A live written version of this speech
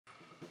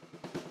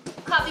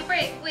Coffee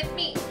Break with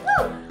me.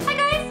 Woo! Hi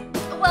guys!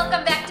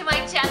 Welcome back to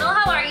my channel.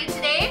 How are you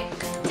today?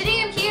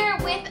 Today I'm here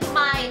with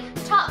my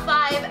top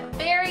 5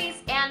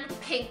 berries and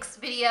pinks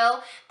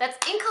video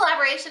that's in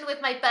collaboration with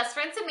my best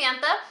friend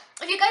Samantha.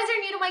 If you guys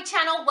are new to my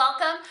channel,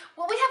 welcome.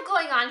 What we have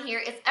going on here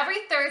is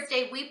every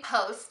Thursday we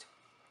post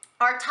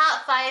our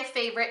top 5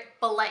 favorite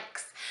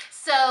blanks.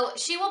 So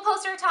she will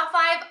post her top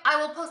 5,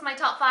 I will post my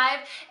top 5,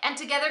 and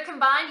together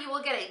combined you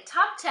will get a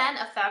top 10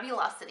 of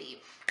fabulosity.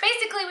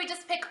 Basically, we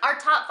just pick our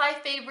top 5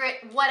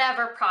 favorite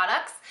whatever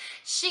products.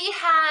 She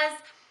has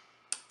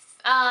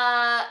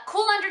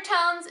cool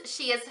undertones,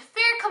 she is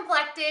fair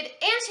complected,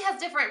 and she has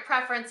different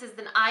preferences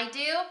than I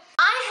do.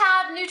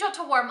 I have neutral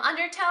to warm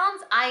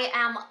undertones, I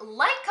am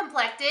light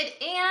complected,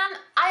 and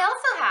I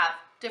also have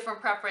different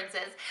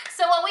preferences.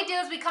 So what we do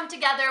is we come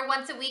together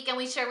once a week and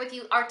we share with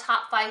you our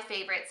top 5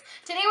 favorites.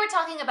 Today we're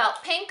talking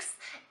about pinks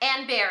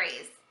and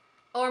berries,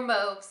 or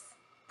mauves,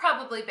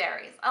 probably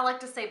berries. I like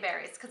to say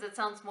berries because it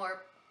sounds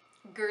more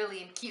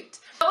girly and cute.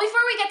 But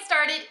before we get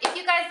started, if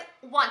you guys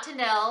want to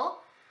know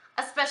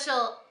a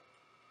special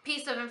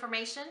piece of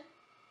information,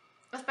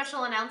 a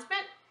special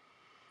announcement,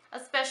 a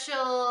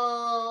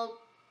special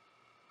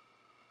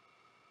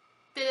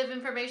bit of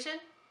information,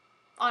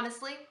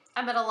 honestly,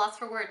 I'm at a loss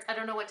for words. I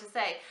don't know what to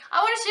say.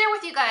 I want to share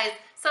with you guys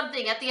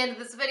something at the end of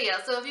this video.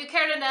 So if you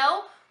care to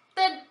know,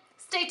 then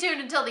stay tuned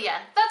until the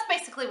end. That's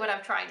basically what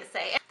I'm trying to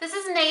say. This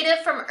is native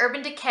from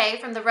Urban Decay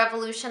from the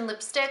Revolution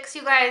lipsticks.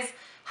 You guys,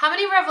 how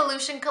many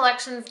Revolution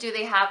collections do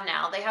they have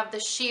now? They have the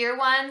sheer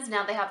ones.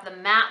 Now they have the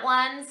matte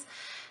ones.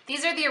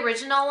 These are the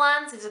original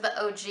ones. These are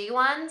the OG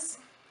ones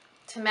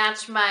to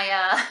match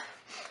my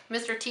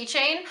Mr. T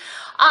chain.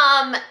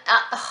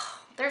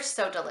 They're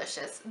so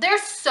delicious. They're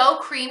so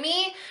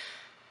creamy.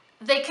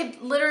 They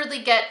could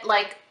literally get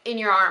like in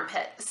your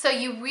armpit. So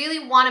you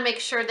really want to make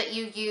sure that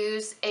you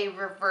use a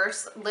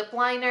reverse lip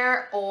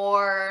liner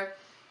or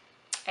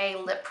a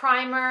lip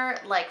primer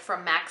like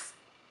from MAC's,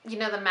 you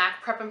know, the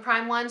MAC Prep and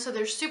Prime one. So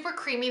they're super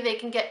creamy. They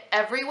can get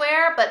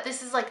everywhere, but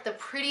this is like the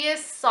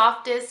prettiest,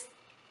 softest,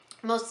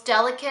 most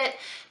delicate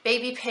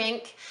baby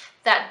pink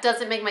that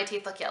doesn't make my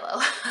teeth look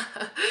yellow.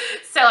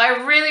 So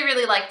I really,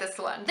 really like this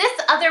one. This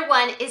other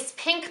one is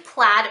Pink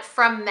Plaid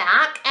from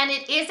MAC, and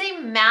it is a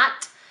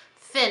matte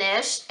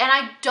finish, and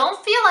I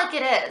don't feel like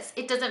it is.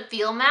 It doesn't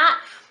feel matte.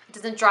 It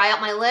doesn't dry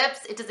out my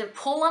lips. It doesn't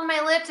pull on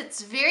my lips.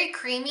 It's very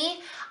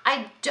creamy.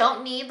 I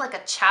don't need like a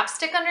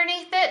chapstick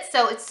underneath it,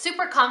 so it's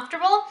super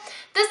comfortable.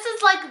 This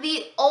is like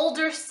the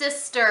older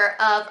sister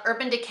of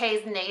Urban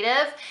Decay's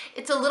Native.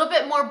 It's a little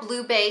bit more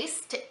blue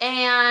based,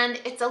 and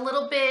it's a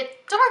little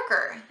bit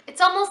darker. It's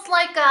almost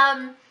like, it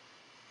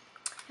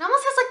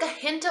almost has like a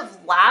hint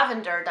of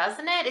lavender,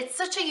 doesn't it? It's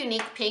such a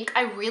unique pink.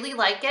 I really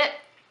like it,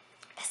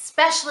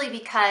 especially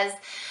because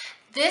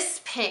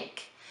this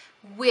pink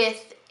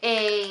with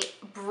a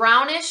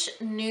brownish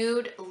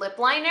nude lip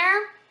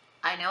liner,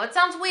 I know it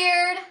sounds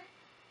weird,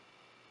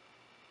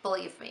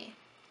 believe me,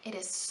 it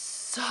is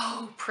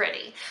so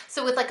pretty.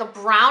 So with like a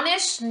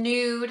brownish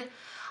nude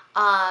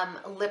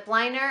lip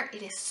liner,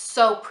 it is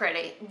so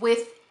pretty.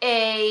 With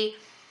a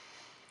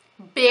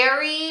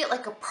berry,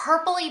 like a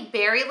purpley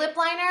berry lip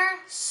liner,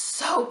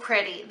 so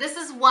pretty. This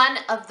is one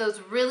of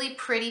those really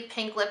pretty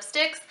pink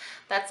lipsticks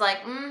that's like,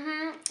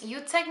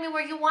 you take me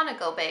where you want to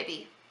go,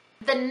 baby.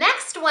 The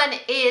next one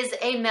is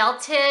a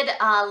melted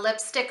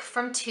lipstick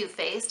from Too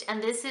Faced,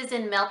 and this is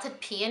in Melted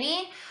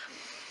Peony.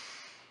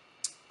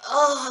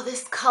 Oh,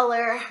 this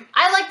color.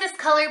 I like this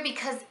color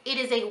because it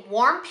is a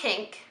warm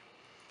pink.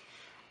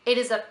 It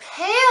is a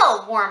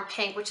pale warm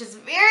pink, which is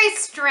very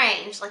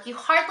strange. Like, you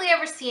hardly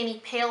ever see any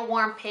pale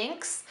warm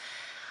pinks,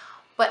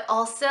 but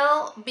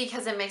also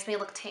because it makes me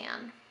look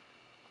tan.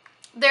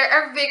 There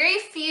are very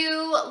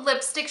few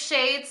lipstick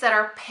shades that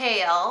are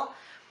pale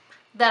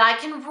that I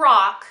can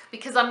rock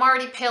because I'm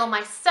already pale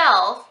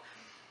myself,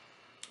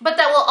 but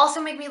that will also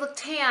make me look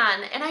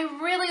tan. And I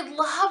really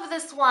love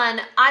this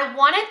one. I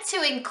wanted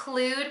to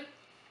include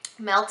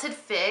Melted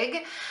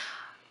Fig,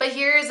 but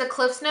here is a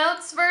Cliff's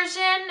Notes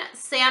version.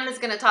 Sam is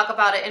going to talk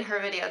about it in her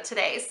video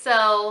today.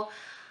 So,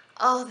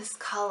 oh, this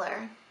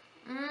color.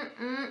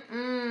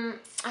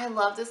 I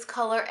love this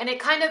color. And it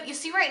kind of, you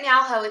see right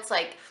now how it's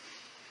like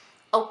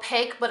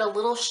opaque but a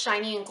little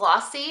shiny and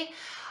glossy.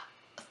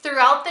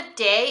 Throughout the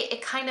day,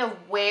 it kind of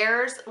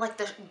wears, like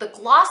the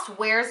gloss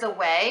wears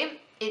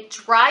away. It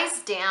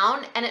dries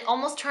down and it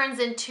almost turns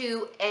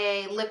into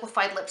a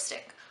liquefied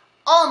lipstick.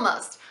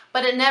 Almost,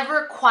 but it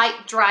never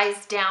quite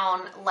dries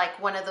down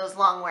like one of those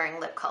long wearing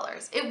lip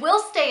colors. It will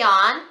stay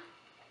on,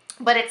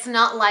 but it's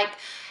not like,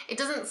 it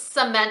doesn't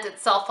cement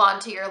itself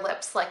onto your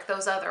lips like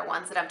those other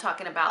ones that I'm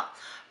talking about.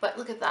 But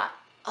look at that.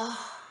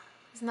 Oh,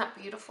 isn't that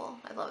beautiful?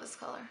 I love this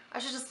color. I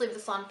should just leave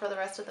this on for the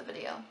rest of the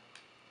video.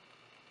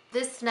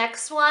 This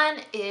next one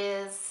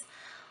is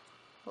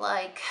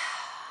like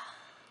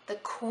the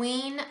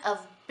queen of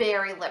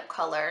berry lip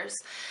colors.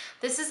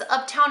 This is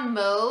Uptown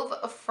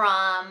Mauve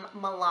from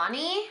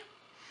Milani.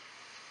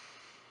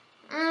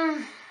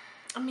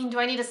 I mean, do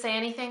I need to say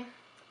anything?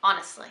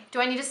 honestly.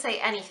 Do I need to say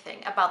anything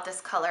about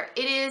this color?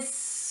 It is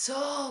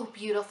so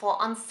beautiful.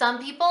 On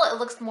some people, it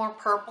looks more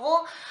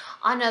purple.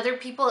 On other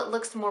people, it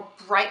looks more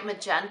bright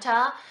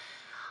magenta.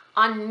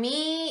 On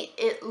me,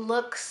 it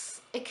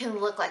can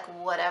look like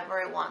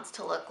whatever it wants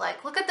to look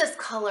like. Look at this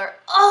color.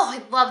 Oh,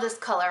 I love this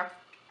color.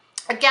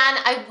 Again,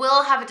 I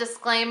will have a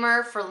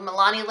disclaimer for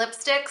Milani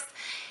lipsticks.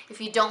 If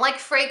you don't like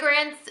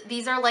fragrance,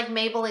 these are like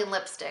Maybelline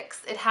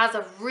lipsticks. It has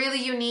a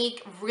really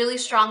unique, really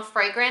strong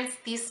fragrance.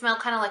 These smell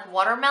kind of like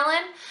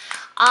watermelon.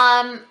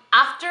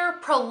 After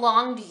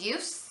prolonged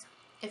use,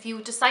 if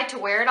you decide to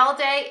wear it all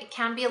day, it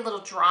can be a little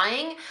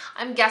drying.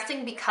 I'm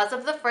guessing because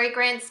of the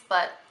fragrance,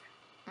 but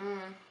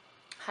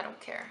I don't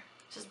care.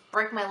 Just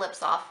break my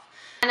lips off.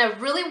 And a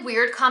really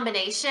weird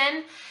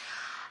combination.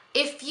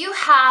 If you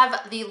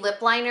have the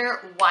lip liner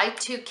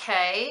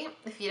Y2K,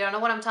 if you don't know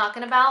what I'm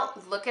talking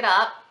about, look it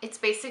up. It's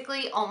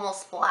basically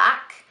almost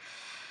black.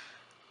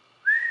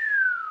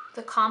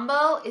 The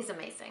combo is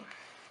amazing.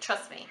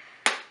 Trust me.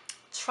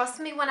 Trust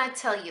me when I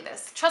tell you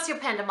this. Trust your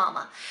panda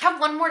mama. I have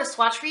one more to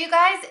swatch for you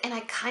guys, and I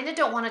kind of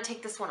don't want to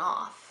take this one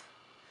off.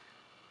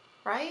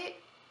 Right?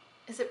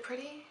 Is it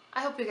pretty?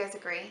 I hope you guys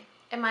agree.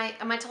 Am I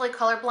totally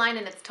colorblind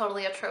and it's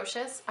totally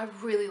atrocious? I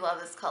really love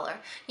this color.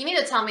 You need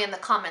to tell me in the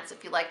comments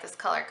if you like this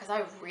color, because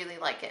I really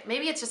like it.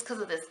 Maybe it's just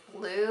because of this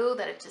blue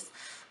that it just,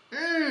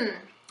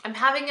 I'm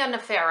having an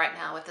affair right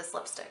now with this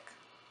lipstick.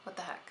 What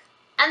the heck?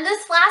 And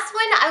this last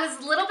one, I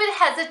was a little bit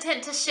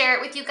hesitant to share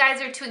it with you guys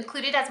or to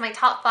include it as my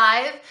top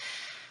 5,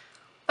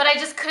 but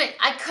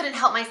I couldn't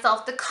help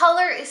myself. The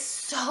color is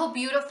so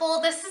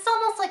beautiful. This is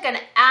almost like an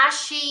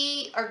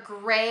ashy or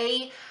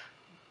gray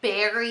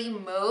berry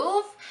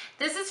mauve.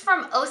 This is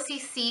from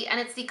OCC and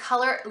it's the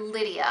color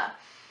Lydia.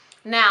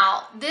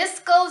 Now, this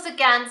goes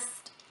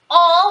against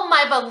all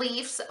my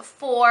beliefs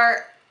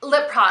for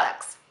lip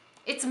products.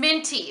 It's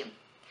minty.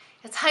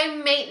 It's high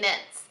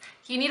maintenance.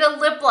 You need a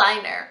lip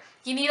liner.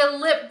 You need a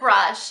lip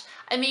brush.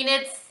 I mean,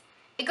 it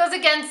goes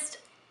against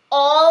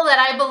all that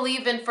I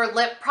believe in for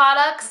lip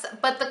products,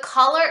 but the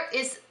color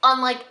is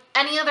unlike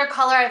any other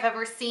color I've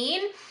ever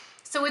seen,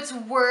 so it's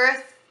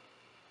worth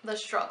the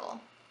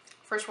struggle.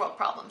 First world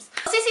problems.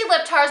 OCC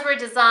lip tars were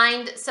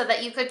designed so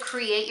that you could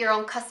create your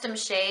own custom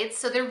shades.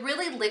 So they're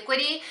really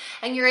liquidy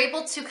and you're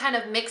able to kind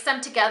of mix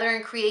them together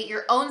and create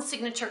your own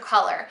signature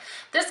color.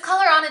 This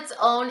color on its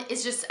own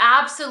is just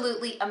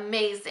absolutely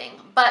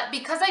amazing. But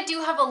because I do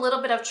have a little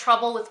bit of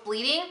trouble with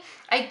bleeding,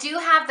 I do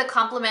have the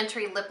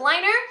complimentary lip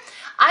liner.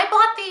 I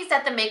bought these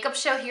at the makeup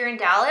show here in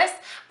Dallas,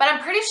 but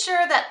I'm pretty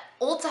sure that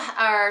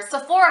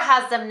Sephora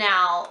has them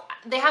now.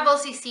 They have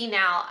OCC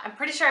now. I'm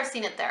pretty sure I've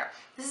seen it there.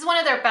 This is one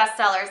of their best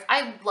sellers.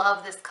 I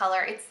love this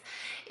color.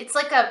 It's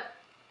like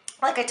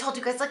I told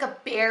you guys, like a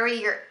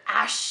berry or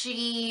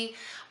ashy,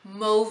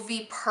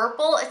 mauvey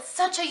purple. It's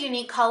such a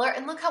unique color,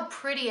 and look how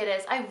pretty it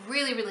is. I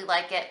really, really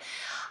like it.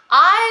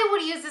 I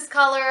would use this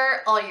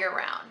color all year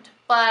round,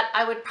 but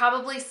I would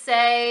probably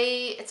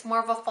say it's more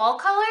of a fall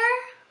color,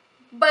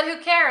 but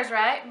who cares,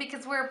 right?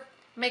 Because we're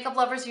makeup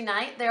lovers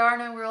unite. There are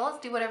no rules.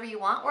 Do whatever you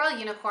want. We're all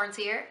unicorns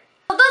here.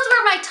 Well, those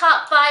were my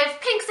top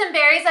 5 pinks and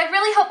berries. I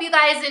really hope you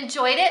guys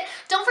enjoyed it.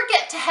 Don't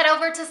forget to head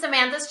over to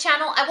Samantha's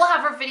channel. I will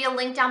have her video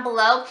linked down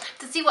below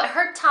to see what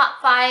her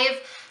top 5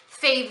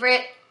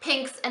 favorite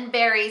pinks and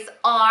berries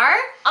are.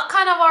 I'll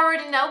kind of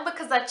already know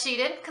because I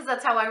cheated, because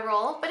that's how I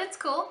roll, but it's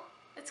cool.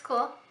 It's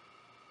cool.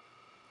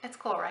 It's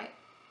cool, right?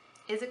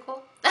 Is it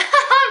cool?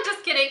 I'm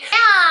just kidding.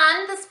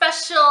 And the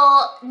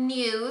special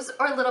news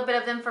or a little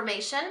bit of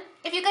information.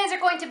 If you guys are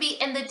going to be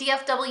in the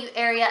DFW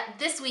area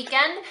this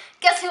weekend,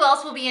 guess who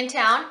else will be in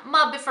town?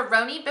 Ma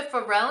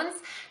Biffaronssss,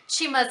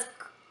 Chima's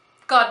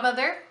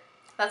godmother.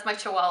 That's my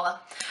chihuahua.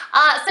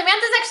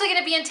 Samantha's actually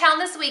going to be in town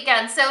this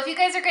weekend. So if you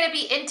guys are going to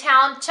be in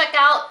town,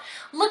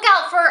 look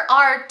out for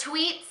our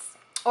tweets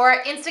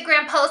or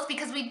Instagram posts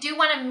because we do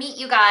want to meet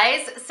you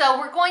guys.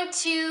 So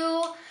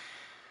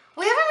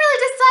we haven't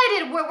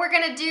really decided what we're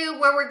gonna do,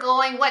 where we're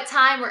going, what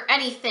time or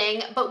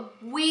anything, but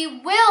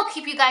we will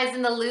keep you guys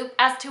in the loop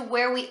as to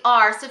where we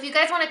are. So if you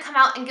guys wanna come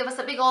out and give us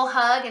a big old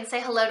hug and say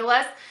hello to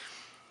us,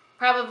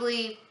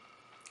 probably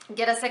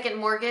get a second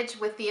mortgage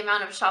with the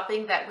amount of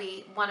shopping that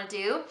we wanna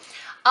do,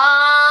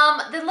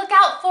 then look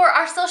out for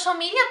our social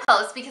media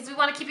posts because we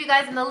wanna keep you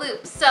guys in the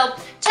loop. So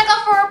check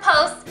out for our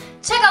posts,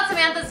 check out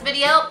Samantha's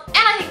video, and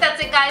I think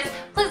that's it, guys.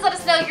 Please let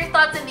us know your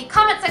thoughts in the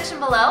comment section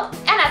below.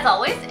 And as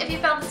always, if you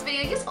found this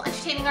video useful,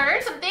 entertaining,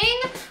 or something,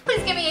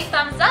 please give me a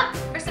thumbs up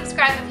or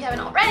subscribe if you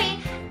haven't already.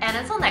 And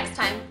until next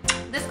time,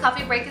 this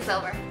coffee break is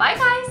over. Bye,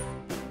 guys.